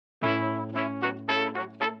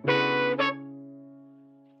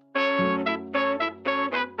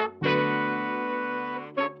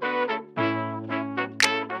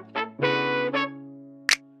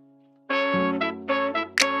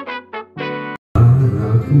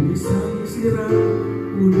Kung isang sira,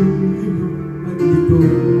 ulong ino at ito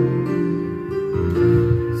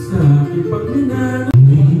sa aking pagminana.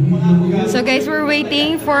 So guys, we're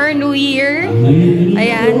waiting for New Year.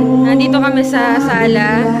 Ayan, nandito kami sa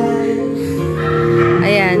sala.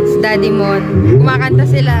 Ayan, si Daddy Mon. Kumakanta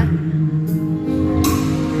sila.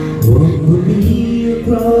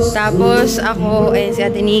 Tapos ako, ayan si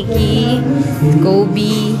Ate Nikki,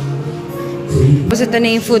 Kobe. Tapos ito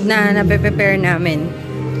na yung food na nape-prepare namin.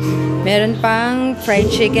 Meron pang fried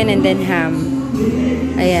chicken and then ham.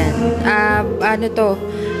 Ayan. Ano to?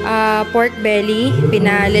 Pork belly,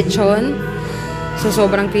 pinalechon. So,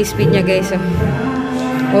 sobrang crispy niya, guys.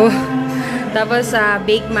 Oh. Tapos,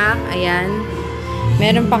 baked mac. Ayan.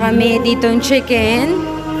 Meron pa kami ditong chicken.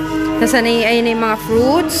 Tapos, ayun na yung mga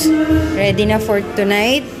fruits. Ready na for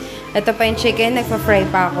tonight. Ito pa yung chicken. Nagpa-fry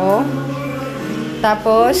pa ako.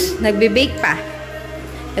 Tapos, nagbe-bake pa.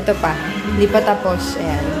 Ito pa. Hindi pa tapos.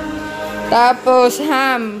 Ayan. Tapos,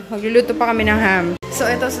 ham. Magluluto pa kami ng ham. So,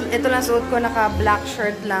 ito lang suot ko. Naka-black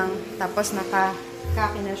shirt lang. Tapos,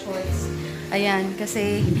 naka-khaki na shorts. Ayan.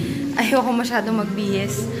 Kasi, ayoko masyadong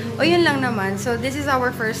magbihis. O, yun lang naman. So, this is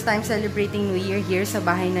our first time celebrating New Year here sa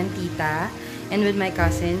bahay ng tita. And with my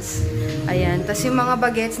cousins. Ayan. Tapos, yung mga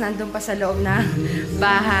bagets nandun pa sa loob ng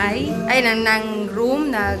bahay. Ay, ng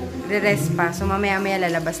room. Nagre-rest pa. So, mamaya-maya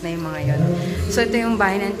lalabas na yung mga yon. So, ito yung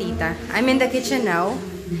bahay ng tita. I'm in the kitchen now.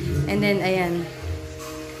 And then, ayan.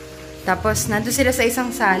 Tapos, nandun sila sa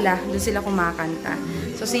isang sala. Doon sila kumakanta.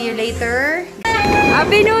 So, see you later.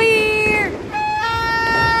 Happy New Year!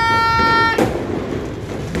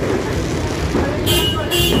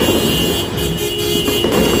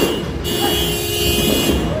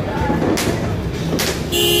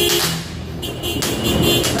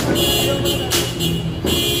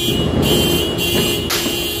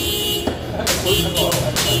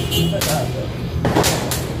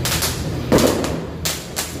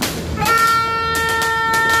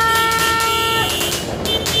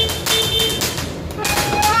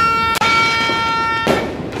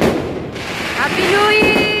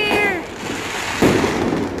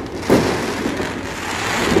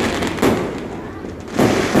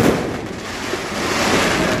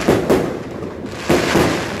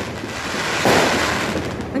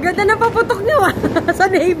 Ganda na paputok niyo sa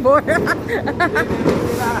neighbor.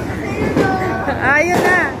 Ayun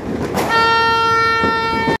na.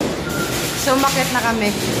 So, makit na kami.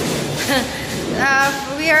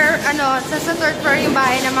 We are, sa third floor yung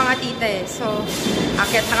bahay ng mga tita eh. So,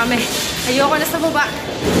 akit na kami. Ayoko na sa baba.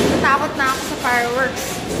 Natakot na ako sa fireworks.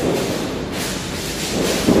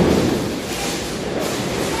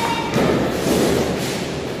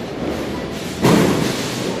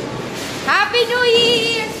 Happy New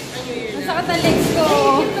Year! Masakit ang legs ko.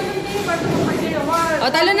 O,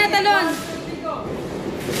 talon na, talon.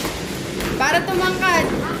 Para tumangkad.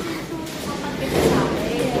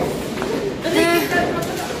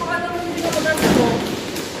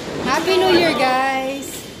 Happy New Year, guys.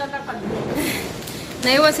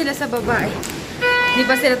 Naiwan sila sa baba eh. Hindi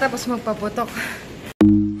pa sila tapos magpaputok.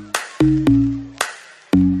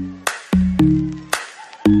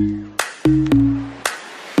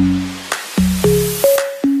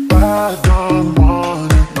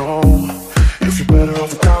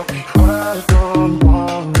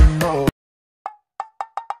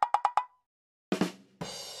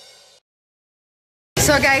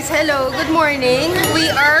 So guys, hello, good morning.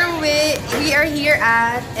 We are here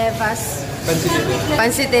at Eva's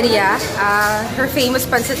Pansiteria, her famous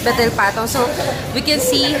Pansit Batil Patong. So we can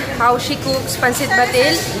see how she cooks Pansit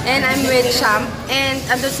Batil, and I'm with Sham, and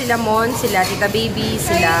andun sila Mon, sila Tita Baby,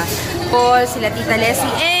 sila Paul, sila Tita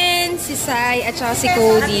Leslie, and si Sai at saka si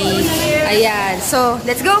Cody. Ayan, so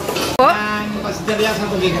let's go. Pansiteria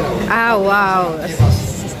sa Tuguegarao. Ah, wow.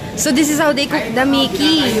 So this is how they cook the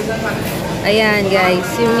Mickey. Ayan guys,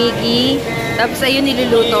 yung Mickey. Tapos ayun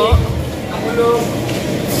niluluto.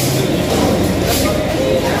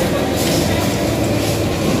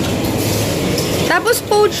 Tapos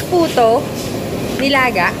poach po to.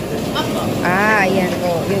 Nilaga. Ah, ayan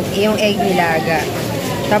o. Yung egg nilaga.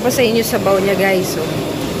 Tapos ayun yung sabaw niya guys. So.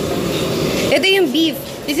 Ito yung beef.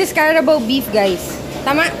 This is Carabao beef guys.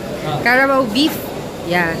 Tama? Carabao beef.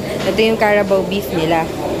 Yeah. Ito yung Carabao beef nila.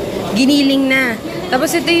 Giniling na.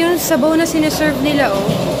 Tapos ito yung sabaw na sineserve nila, oh.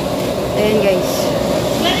 Ayan, guys.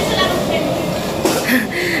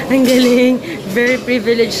 Ang galing. Very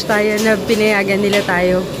privileged tayo na pinayagan nila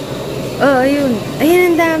tayo. Oh, ayun.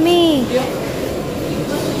 Ayan, ang dami.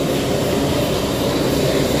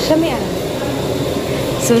 Siya may alam.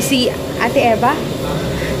 So, si Ate Eva.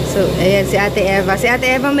 So, ayan, si Ate Eva. Si Ate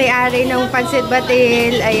Eva may-ari ng Pansit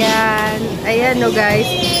Batil. Ayan. Ayan, no,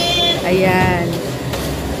 guys. Ayan.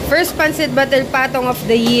 First Pansit Batil Patong of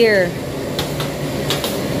the year.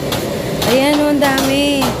 Ayan, no, ang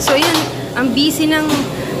dami. So, yun, ang busy ng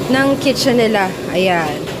kitchen nila.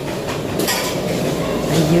 Ayan.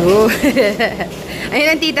 Ayun. Ayan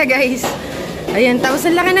ang tita, guys. Ayan, tapos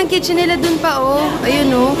ang laki ng kitchen nila dun pa, oh.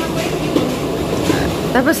 Ayun, oh.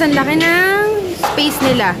 Tapos ang laki ng space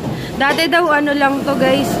nila. Dati daw, ano lang to,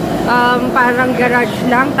 guys, parang garage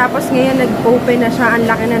lang. Tapos ngayon, nag-open na siya. Ang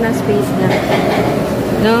laki na ng space na.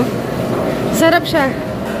 No? Masarap siya.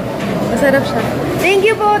 Masarap siya. Thank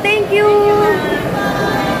you po, thank you.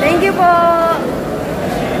 Thank you po.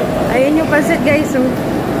 Ayun yung pansit, guys, oh.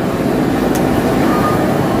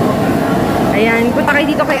 Ayan, punta kayo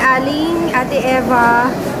dito kay Aling, Ate Eva.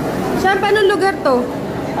 Saan pa anong lugar to?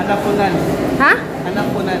 Anapunan. Ha?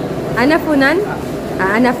 Anapunan. Anapunan?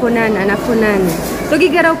 Ah, Anapunan, Anapunan.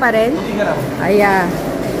 Tuguegarao pa rin? Tuguegarao. Ayan.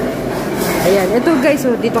 Ayan, ito guys,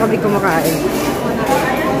 oh, dito kami kumakain.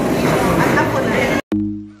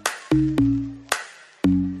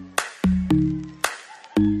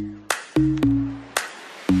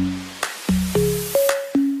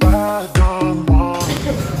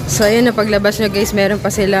 So, ayan na, paglabas nyo guys, meron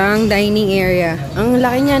pa silang dining area. Ang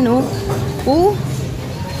laki niya, no? Oh!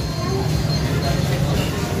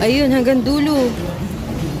 Ayun, hanggang dulo.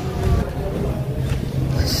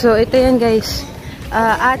 So, ito yan guys.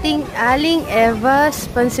 Ating Aling Eva's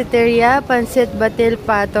Pansiteria, Pansit Batil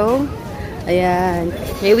Patong. Ayan.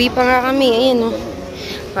 May uwi pa nga kami. Ayan, no?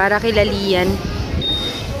 Para kilalian.